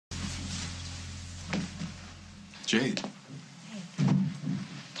Jade. Hey.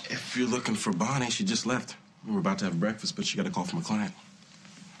 If you're looking for Bonnie, she just left. We were about to have breakfast, but she got a call from a client.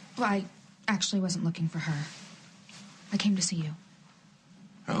 Well, I actually wasn't looking for her. I came to see you.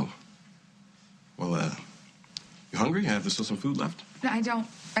 Oh. Well, you hungry? Have there still some food left? No, I don't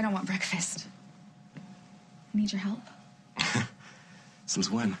want breakfast. I need your help.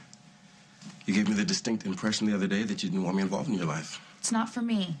 Since when? You gave me the distinct impression the other day that you didn't want me involved in your life. It's not for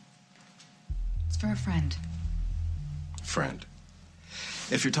me. It's for a friend. Friend?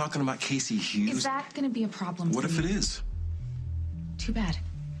 If you're talking about Casey Hughes... Is that going to be a problem What for if you? it is? Too bad.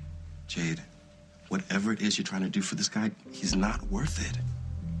 Jade, whatever it is you're trying to do for this guy, he's not worth it.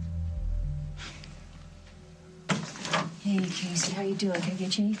 Hey, Casey, how you doing? Can I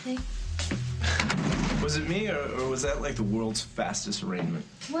get you anything? Was it me, or was that like the world's fastest arraignment?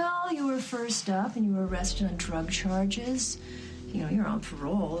 Well, you were first up, and you were arrested on drug charges. You know, you're on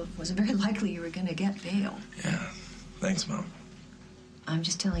parole. It wasn't very likely you were going to get bail. Yeah. Thanks, Mom. I'm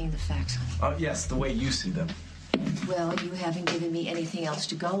just telling you the facts, honey. Oh, yes, the way you see them. Well, you haven't given me anything else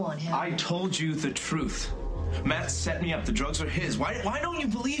to go on, have you? I told you the truth. Matt set me up. The drugs are his. Why don't you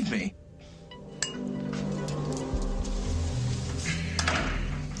believe me?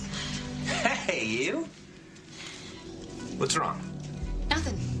 Hey, you? What's wrong?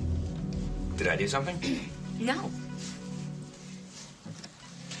 Nothing. Did I do something? No.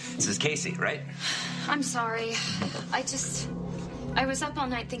 This is Casey, right? I'm sorry. I was up all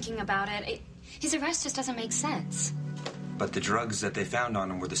night thinking about it. His arrest just doesn't make sense. But the drugs that they found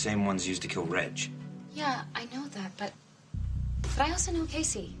on him were the same ones used to kill Reg. Yeah, I know that, but I also know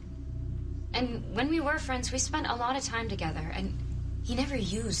Casey. And when we were friends, we spent a lot of time together, and he never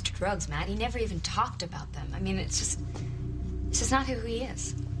used drugs, Matt. He never even talked about them. I mean, it's just not who he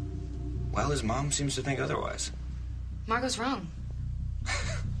is. Well, his mom seems to think otherwise. Margo's wrong.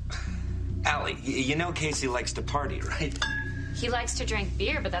 Allie, you know Casey likes to party, right? He likes to drink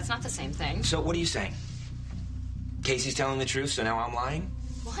beer, but that's not the same thing. So what are you saying? Casey's telling the truth, so now I'm lying?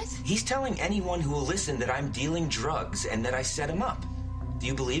 What? He's telling anyone who will listen that I'm dealing drugs and that I set him up. Do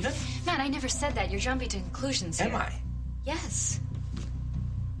you believe it? Matt, I never said that. You're jumping to conclusions here. Am I? Yes.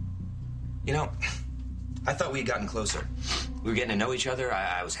 You know, I thought we had gotten closer. We were getting to know each other.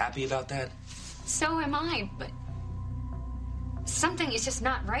 I was happy about that. So am I, but something is just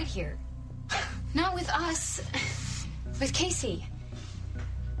not right here. Not with us. With Casey.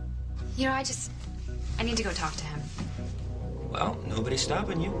 You know, I need to go talk to him. Well, nobody's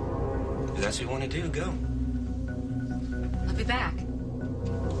stopping you. If that's what you want to do, go. I'll be back.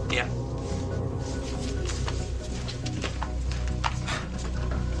 Yeah.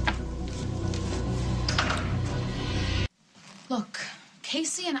 Look,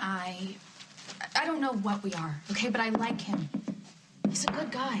 Casey and I don't know what we are, okay? But I like him. He's a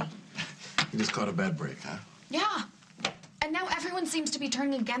good guy. You just caught a bad break, huh? Yeah. And now everyone seems to be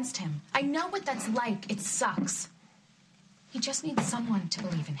turning against him. I know what that's like. It sucks. He just needs someone to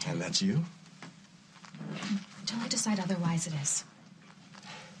believe in him. And that's you? Until I decide otherwise, it is.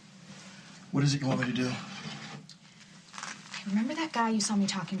 What is it you want me to do? Remember that guy you saw me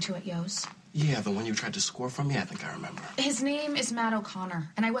talking to at Yo's? Yeah, the one you tried to score from me? I think I remember. His name is Matt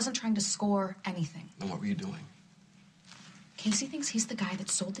O'Connor, and I wasn't trying to score anything. Then what were you doing? Casey thinks he's the guy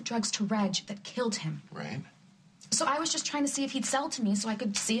that sold the drugs to Reg that killed him. Right. So I was just trying to see if he'd sell to me so I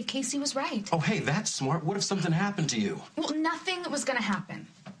could see if Casey was right. Oh, hey, that's smart. What if something happened to you? Well, nothing was gonna happen.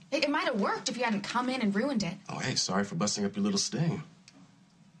 It might have worked if you hadn't come in and ruined it. Oh, hey, sorry for busting up your little sting.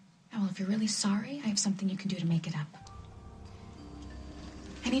 Oh, well, if you're really sorry, I have something you can do to make it up.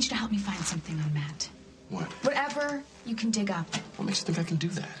 I need you to help me find something on Matt. What? Whatever you can dig up. What makes you think I can do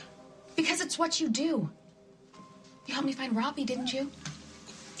that? Because it's what you do. You helped me find Robbie, didn't you?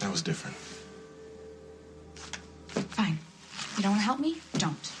 That was different. Fine. You don't want to help me?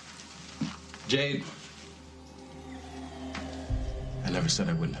 Don't. Jade. I never said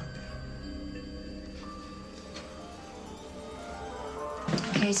I wouldn't help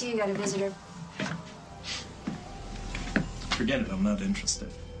you. Casey, you got a visitor. Forget it. I'm not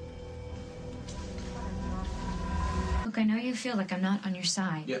interested. Look, I know you feel like I'm not on your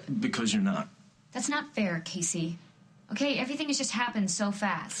side. Yeah, because you're not. That's not fair, Casey. Okay, everything has just happened so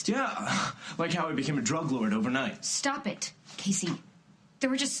fast. Yeah, like how I became a drug lord overnight. Stop it, Casey. There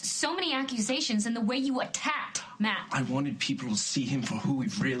were just so many accusations and the way you attacked Matt. I wanted people to see him for who he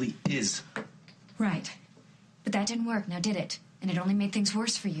really is. Right. But that didn't work, now did it? And it only made things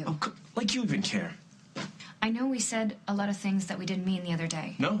worse for you. Oh, like you even care. I know we said a lot of things that we didn't mean the other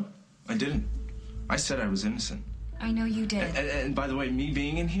day. No, I didn't. I said I was innocent. I know you did. And by the way, me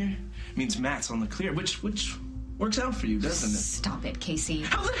being in here means Matt's on the clear, which Works out for you, doesn't it? Stop it, Casey.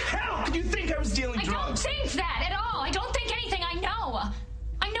 How the hell could you think I was dealing drugs? I don't think that at all. I don't think anything. I know.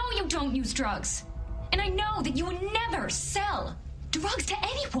 I know you don't use drugs. And I know that you would never sell drugs to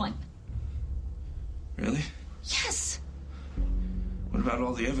anyone. Really? Yes. What about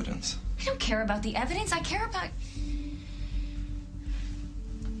all the evidence? I don't care about the evidence. I care about...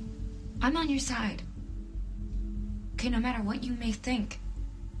 I'm on your side. Okay, no matter what you may think.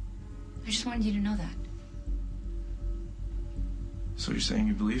 I just wanted you to know that. So you're saying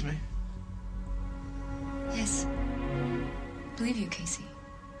you believe me? Yes. I believe you, Casey.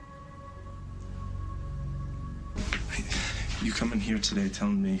 You coming here today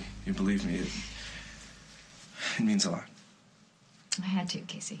telling me you believe me, it means a lot. I had to,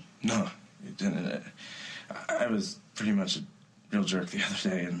 Casey. No, you didn't. I was pretty much a real jerk the other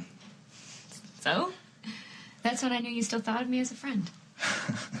day, and... So? That's when I knew you still thought of me as a friend.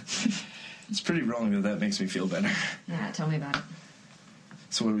 It's pretty wrong that makes me feel better. Yeah, tell me about it.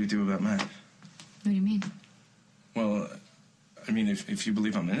 So what do we do about Matt? What do you mean? Well, I mean, if you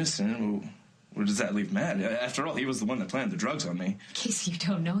believe I'm innocent, well, where does that leave Matt? After all, he was the one that planted the drugs on me. Casey, you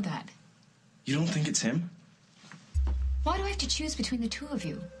don't know that. You don't think it's him? Why do I have to choose between the two of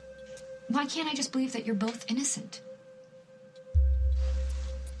you? Why can't I just believe that you're both innocent?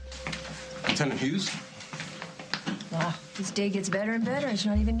 Lieutenant Hughes? Ah, this day gets better and better. It's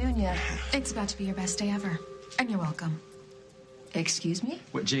not even noon yet. It's about to be your best day ever. And you're welcome. Excuse me?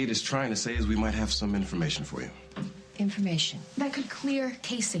 What Jade is trying to say is we might have some information for you. Information. That could clear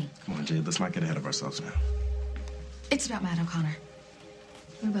Casey. Come on, Jade, let's not get ahead of ourselves now. It's about Matt O'Connor.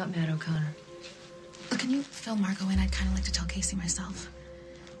 What about Matt O'Connor? Can you fill Margo in? I'd kind of like to tell Casey myself.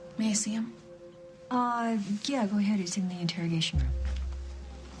 May I see him? Yeah, go ahead. It's in the interrogation room.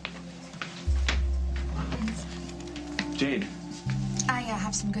 Jade. I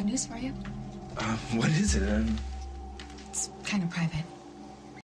have some good news for you. What is it? It's kind of private.